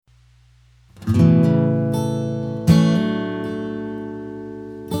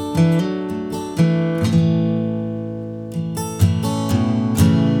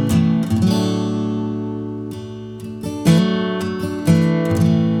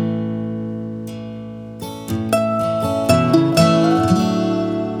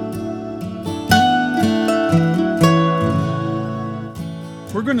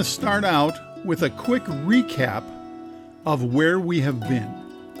to start out with a quick recap of where we have been.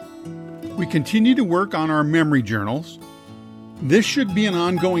 We continue to work on our memory journals. This should be an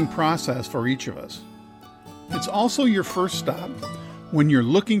ongoing process for each of us. It's also your first stop when you're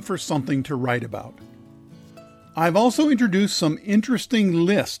looking for something to write about. I've also introduced some interesting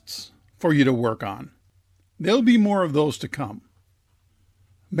lists for you to work on. There'll be more of those to come.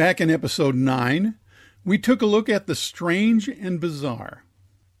 Back in episode 9, we took a look at the strange and bizarre.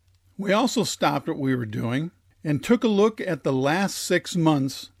 We also stopped what we were doing and took a look at the last 6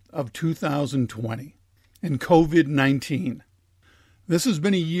 months of 2020 and COVID-19. This has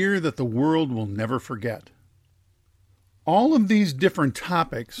been a year that the world will never forget. All of these different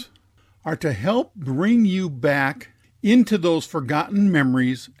topics are to help bring you back into those forgotten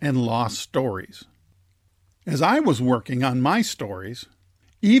memories and lost stories. As I was working on my stories,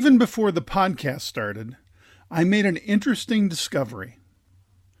 even before the podcast started, I made an interesting discovery.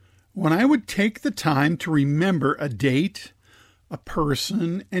 When I would take the time to remember a date, a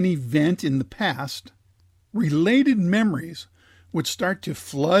person, an event in the past, related memories would start to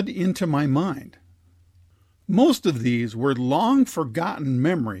flood into my mind. Most of these were long forgotten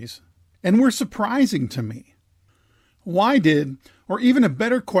memories and were surprising to me. Why did, or even a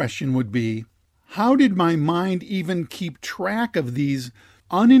better question would be, how did my mind even keep track of these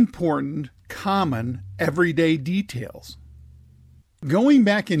unimportant, common, everyday details? Going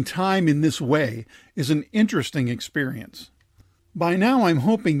back in time in this way is an interesting experience. By now, I'm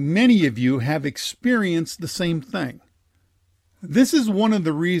hoping many of you have experienced the same thing. This is one of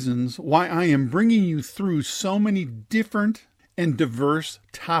the reasons why I am bringing you through so many different and diverse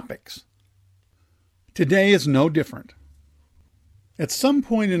topics. Today is no different. At some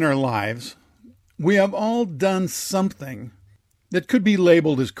point in our lives, we have all done something that could be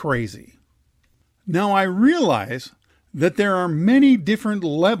labeled as crazy. Now, I realize that there are many different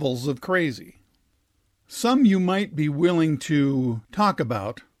levels of crazy. Some you might be willing to talk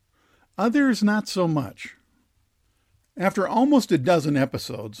about, others not so much. After almost a dozen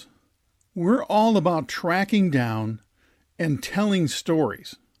episodes, we're all about tracking down and telling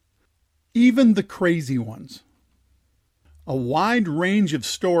stories, even the crazy ones. A wide range of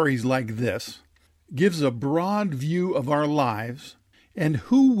stories like this gives a broad view of our lives and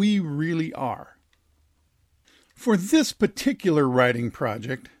who we really are. For this particular writing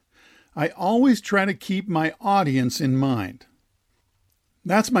project, I always try to keep my audience in mind.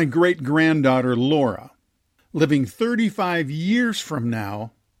 That's my great-granddaughter Laura, living 35 years from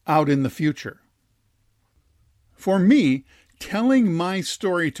now out in the future. For me, telling my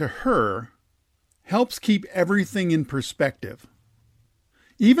story to her helps keep everything in perspective.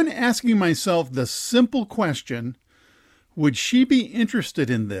 Even asking myself the simple question, would she be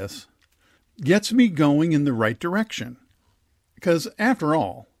interested in this, gets me going in the right direction. Because after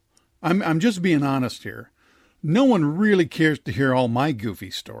all, I'm just being honest here, no one really cares to hear all my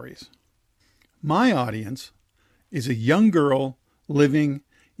goofy stories. My audience is a young girl living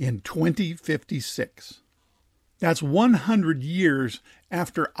in 2056. That's 100 years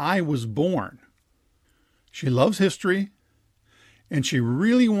after I was born. She loves history, and she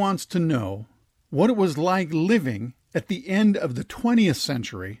really wants to know what it was like living at the end of the 20th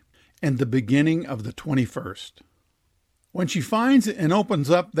century and the beginning of the 21st. When she finds and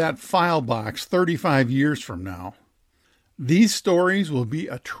opens up that file box 35 years from now, these stories will be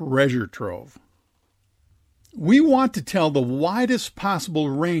a treasure trove. We want to tell the widest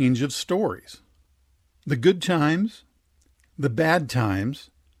possible range of stories. The good times, the bad times,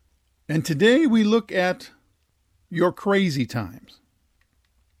 and today we look at your crazy times.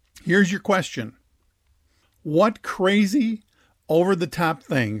 Here's your question. What crazy, over-the-top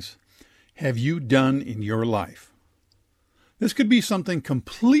things have you done in your life? This could be something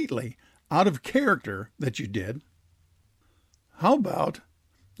completely out of character that you did. How about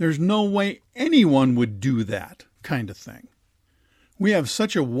there's no way anyone would do that kind of thing? We have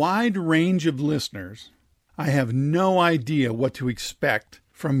such a wide range of listeners, I have no idea what to expect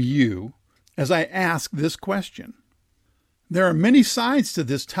from you as I ask this question. There are many sides to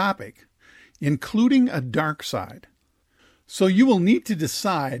this topic, including a dark side. So you will need to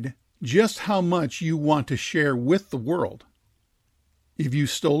decide just how much you want to share with the world. If you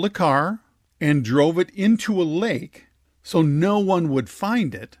stole a car and drove it into a lake so no one would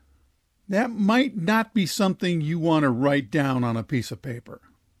find it, that might not be something you want to write down on a piece of paper.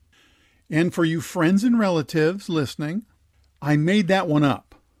 And for you friends and relatives listening, I made that one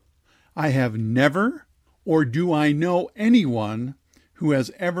up. I have never, or do I know anyone who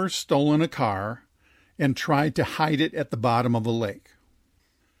has ever stolen a car and tried to hide it at the bottom of a lake.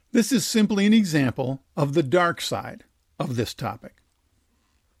 This is simply an example of the dark side of this topic.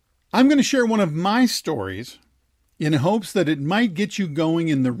 I'm going to share one of my stories in hopes that it might get you going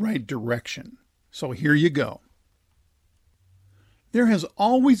in the right direction. So here you go. There has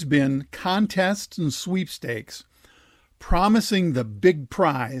always been contests and sweepstakes promising the big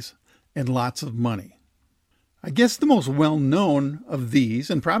prize and lots of money. I guess the most well-known of these,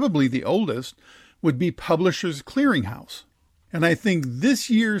 and probably the oldest, would be Publishers Clearinghouse. And I think this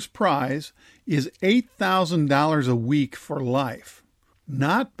year's prize is $8,000 a week for life.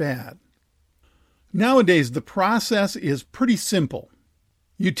 Not bad. Nowadays, the process is pretty simple.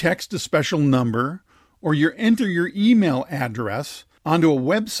 You text a special number, or you enter your email address onto a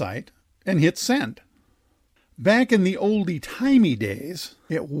website and hit send. Back in the oldie-timey days,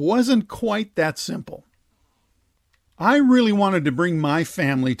 it wasn't quite that simple. I really wanted to bring my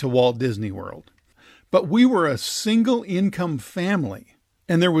family to Walt Disney World, but we were a single-income family,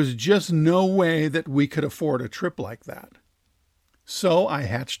 and there was just no way that we could afford a trip like that. So I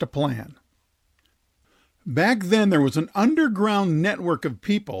hatched a plan. Back then, there was an underground network of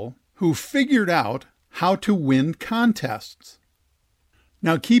people who figured out how to win contests.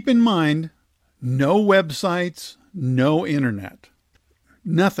 Now keep in mind, no websites, no internet.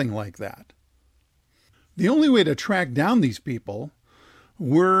 Nothing like that. The only way to track down these people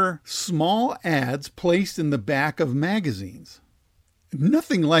were small ads placed in the back of magazines.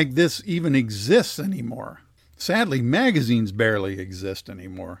 Nothing like this even exists anymore. Sadly, magazines barely exist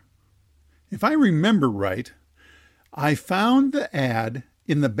anymore. If I remember right, I found the ad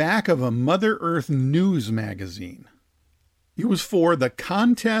in the back of a Mother Earth News magazine. It was for the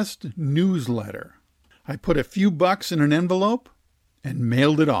contest newsletter. I put a few bucks in an envelope and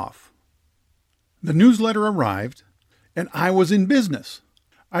mailed it off. The newsletter arrived, and I was in business.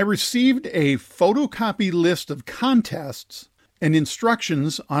 I received a photocopy list of contests and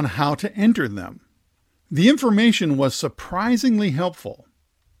instructions on how to enter them. The information was surprisingly helpful.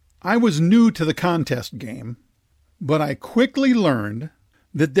 I was new to the contest game, but I quickly learned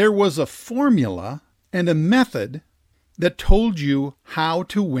that there was a formula and a method that told you how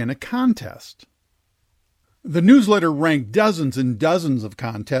to win a contest. The newsletter ranked dozens and dozens of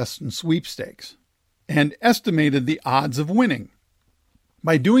contests and sweepstakes and estimated the odds of winning.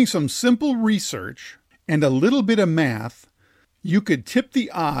 By doing some simple research and a little bit of math, you could tip the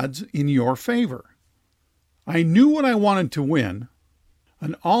odds in your favor. I knew what I wanted to win: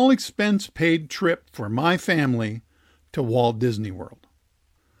 an all-expense-paid trip for my family to Walt Disney World.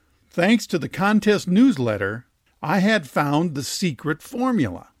 Thanks to the contest newsletter, I had found the secret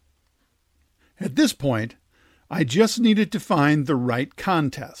formula. At this point, I just needed to find the right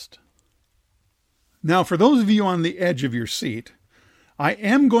contest. Now, for those of you on the edge of your seat, I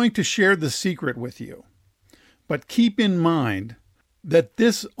am going to share the secret with you, but keep in mind that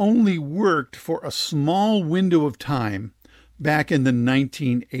this only worked for a small window of time back in the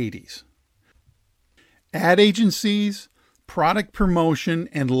 1980s. Ad agencies, product promotion,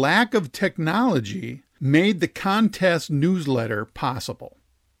 and lack of technology made the contest newsletter possible.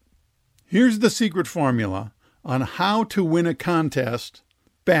 Here's the secret formula on how to win a contest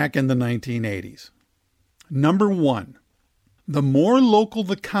back in the 1980s. Number 1, the more local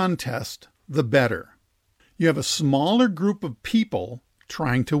the contest, the better. You have a smaller group of people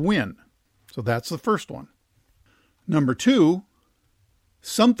trying to win. So that's the first one. Number 2,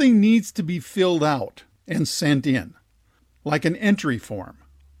 something needs to be filled out and sent in, like an entry form.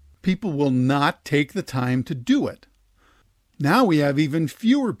 People will not take the time to do it. Now we have even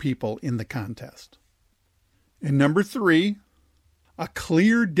fewer people in the contest. And number 3, a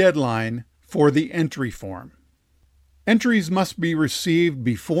clear deadline for the entry form. Entries must be received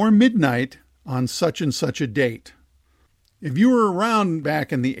before midnight on such and such a date. If you were around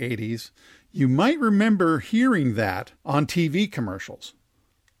back in the 80s, you might remember hearing that on TV commercials.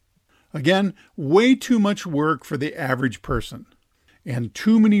 Again, way too much work for the average person, and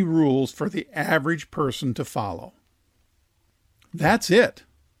too many rules for the average person to follow. That's it.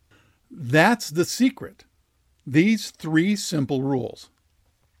 That's the secret. These 3 simple rules.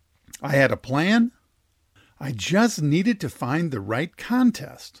 I had a plan. I just needed to find the right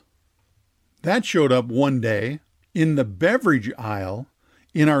contest. That showed up one day in the beverage aisle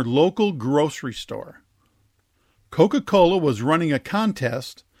in our local grocery store. Coca-Cola was running a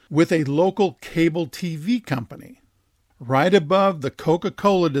contest with a local cable TV company. Right above the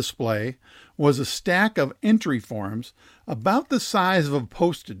Coca-Cola display was a stack of entry forms about the size of a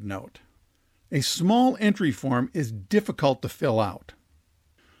Post-it note. A small entry form is difficult to fill out.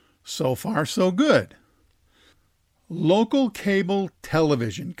 So far, so good. Local cable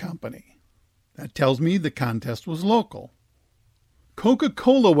television company. That tells me the contest was local.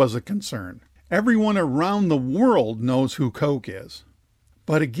 Coca-Cola was a concern. Everyone around the world knows who Coke is.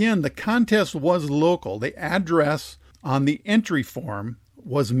 But again, the contest was local. The address on the entry form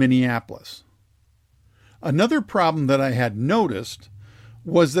was Minneapolis. Another problem that I had noticed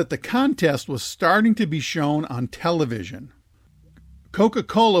was that the contest was starting to be shown on television.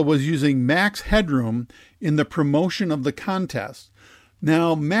 Coca-Cola was using Max Headroom in the promotion of the contest.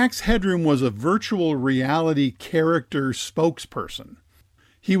 Now, Max Headroom was a virtual reality character spokesperson.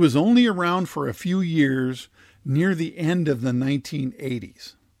 He was only around for a few years near the end of the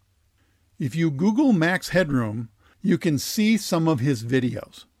 1980s. If you Google Max Headroom, you can see some of his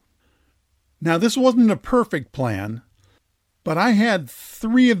videos. Now, this wasn't a perfect plan, but I had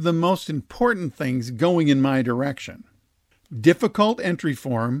three of the most important things going in my direction: difficult entry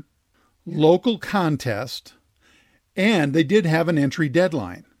form, local contest, and they did have an entry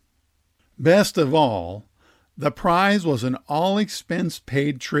deadline. Best of all, the prize was an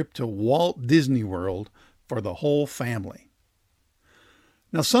all-expense-paid trip to Walt Disney World for the whole family.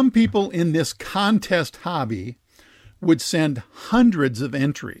 Now, some people in this contest hobby would send hundreds of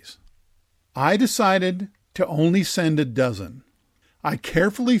entries. I decided to only send a dozen. I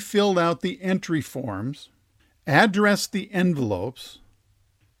carefully filled out the entry forms, addressed the envelopes,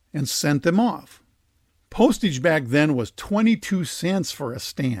 and sent them off. Postage back then was 22 cents for a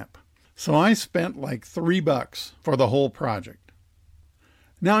stamp, so I spent like $3 for the whole project.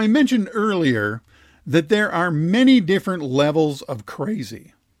 Now, I mentioned earlier that there are many different levels of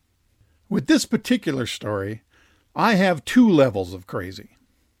crazy. With this particular story, I have two levels of crazy.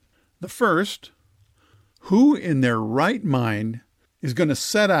 The first, who in their right mind is going to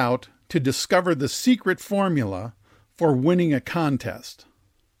set out to discover the secret formula for winning a contest?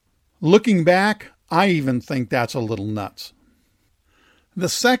 Looking back, I even think that's a little nuts. The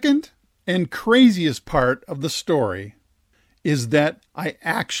second and craziest part of the story is that I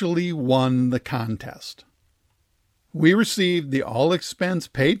actually won the contest. We received the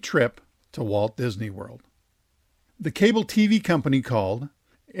all-expense-paid trip to Walt Disney World. The cable TV company called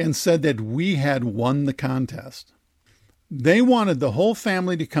and said that we had won the contest. They wanted the whole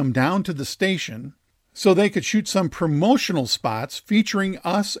family to come down to the station so they could shoot some promotional spots featuring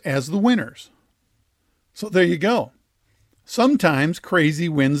us as the winners. So there you go. Sometimes crazy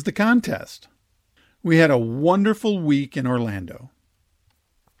wins the contest. We had a wonderful week in Orlando.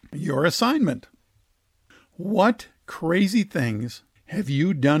 Your assignment: what crazy things have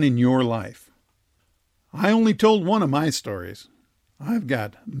you done in your life? I only told one of my stories. I've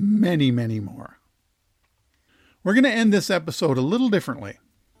got many, many more. We're going to end this episode a little differently.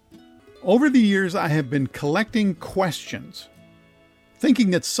 Over the years, I have been collecting questions,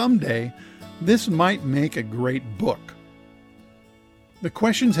 thinking that someday this might make a great book. The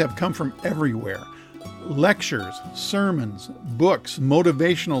questions have come from everywhere: lectures, sermons, books,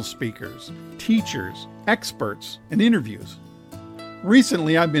 motivational speakers, teachers, experts, and interviews.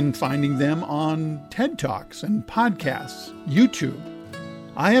 Recently, I've been finding them on TED Talks and podcasts, YouTube.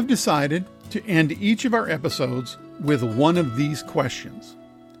 I have decided to end each of our episodes with one of these questions.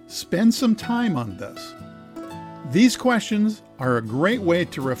 Spend some time on this. These questions are a great way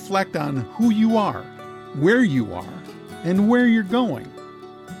to reflect on who you are, where you are, and where you're going.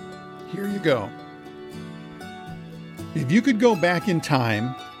 Here you go. If you could go back in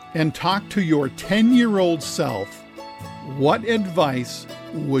time and talk to your 10-year-old self, what advice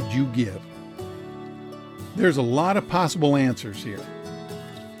would you give? There's a lot of possible answers here.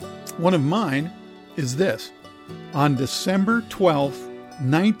 One of mine is this: on December 12th,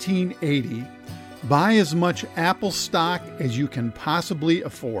 1980, buy as much Apple stock as you can possibly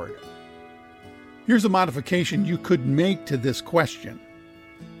afford. Here's a modification you could make to this question.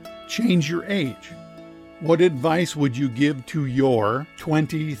 Change your age. What advice would you give to your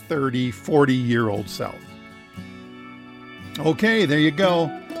 20, 30, 40-year-old self? Okay, there you go.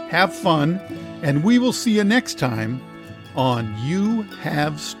 Have fun, and we will see you next time on You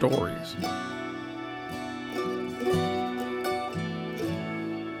Have Stories.